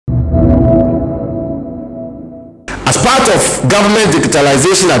As part of government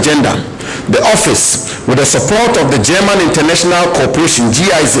digitalization agenda, the office, with the support of the German International Corporation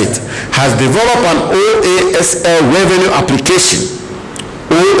GIZ, has developed an OASL revenue application,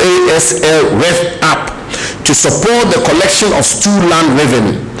 OASL Rev App, to support the collection of stool land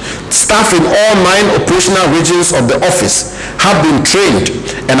revenue. Staff in all 9 operational regions of the office have been trained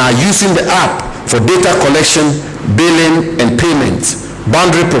and are using the app for data collection, billing, and payment.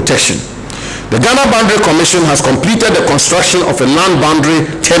 Boundary protection. The Ghana Boundary Commission has completed the construction of a land boundary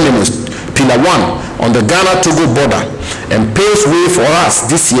terminus, Pillar 1, on the Ghana-Togo border, and paves way for us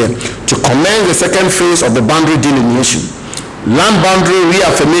this year to commence the second phase of the boundary delineation. Land boundary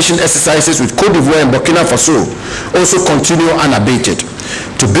reaffirmation exercises with Cote d'Ivoire and Burkina Faso also continue unabated.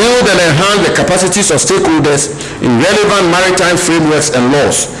 To build and enhance the capacities of stakeholders in relevant maritime frameworks and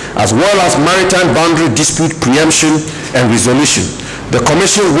laws, as well as maritime boundary dispute preemption and resolution, the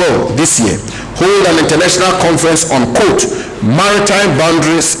Commission will, this year, hold an international conference on, quote, maritime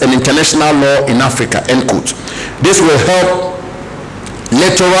boundaries and international law in Africa, end quote. This will help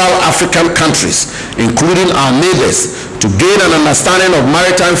littoral African countries, including our neighbors, to gain an understanding of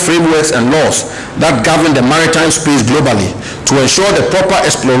maritime frameworks and laws that govern the maritime space globally to ensure the proper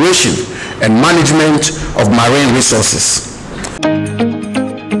exploration and management of marine resources.